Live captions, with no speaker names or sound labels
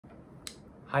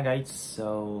Hi guys,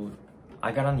 so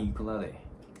I got an ukulele,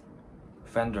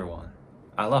 Fender one.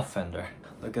 I love Fender.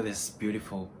 Look at this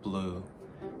beautiful blue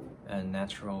and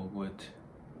natural wood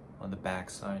on the back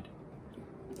side.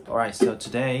 Alright, so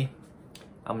today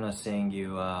I'm gonna sing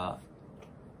you a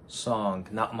song,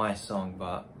 not my song,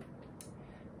 but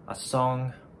a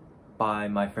song by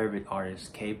my favorite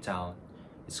artist, Cavetown.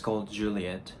 It's called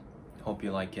Juliet. Hope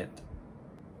you like it.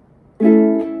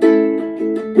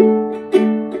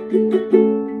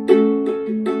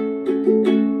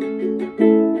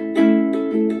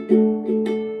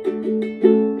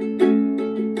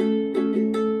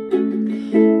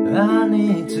 I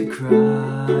need to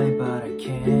cry, but I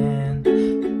can't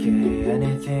get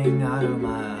anything out of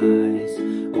my eyes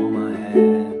or my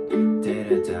head. Did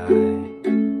I die?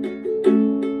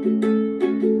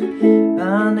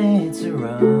 I need to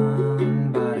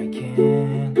run, but I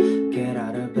can't get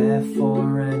out of bed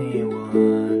for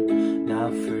anyone,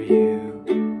 not for you.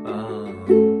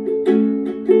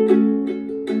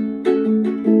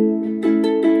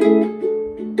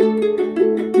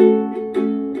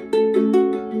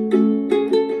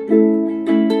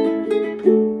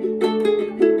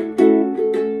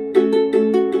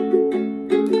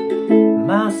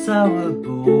 My sour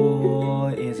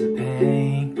boy is a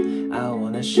pain. I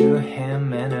wanna shoot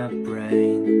him in the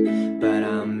brain, but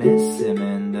I miss him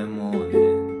in the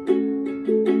morning.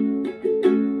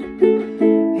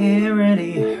 It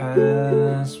really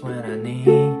hurts when I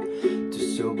need to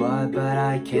sober, but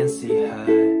I can't see her.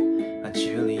 My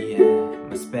Juliet,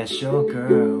 my special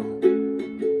girl.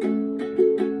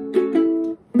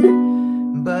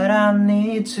 But I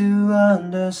need to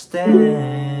understand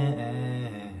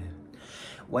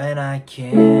when I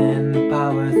can't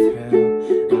power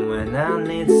through, when I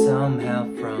need some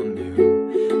help from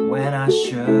you, when I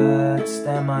should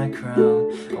stand my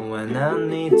ground, when I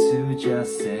need to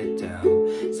just sit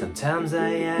down. Sometimes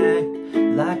I act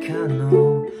like I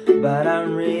know, but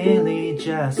I'm really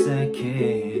just a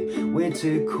kid with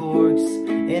two corks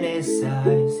in his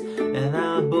eyes and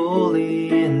a bully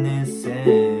in his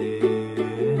head.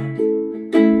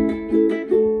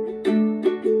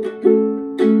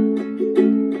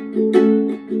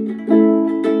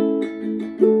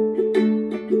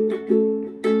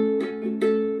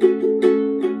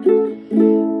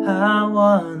 I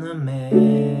wanna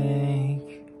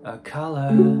make a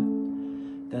color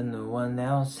that no one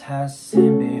else has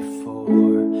seen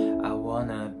before. I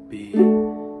wanna be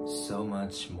so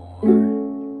much more.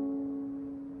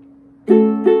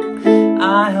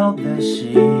 I hope that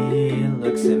she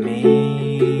looks at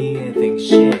me and thinks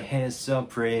she is so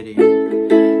pretty,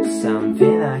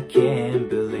 something I can't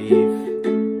believe.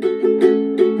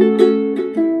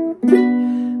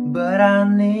 But I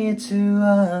need to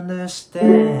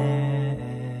understand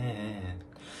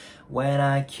when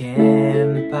I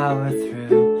can't power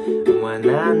through, when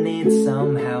I need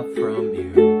some help from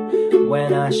you,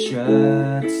 when I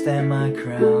should stand my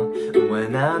ground,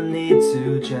 when I need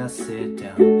to just sit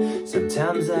down.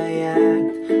 Sometimes I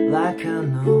act like I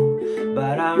know,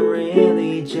 but I'm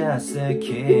really just a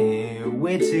kid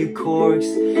with two corks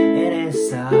in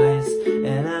his eyes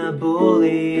and a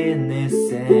bully in his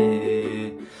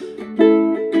head.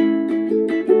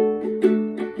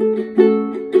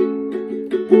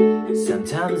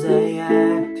 Sometimes I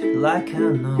act like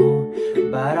I know,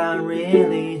 but I'm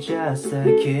really just a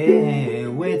kid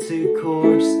with two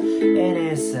corks in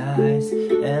his eyes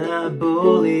and a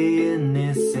bully in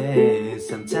his head.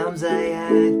 Sometimes I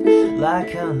act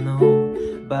like I know,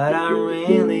 but I'm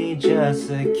really just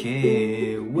a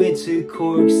kid with two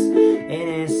corks in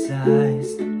his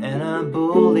eyes and a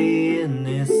bully in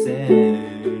his head.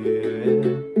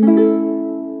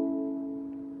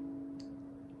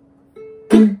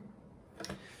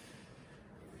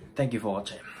 Thank you for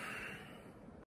watching.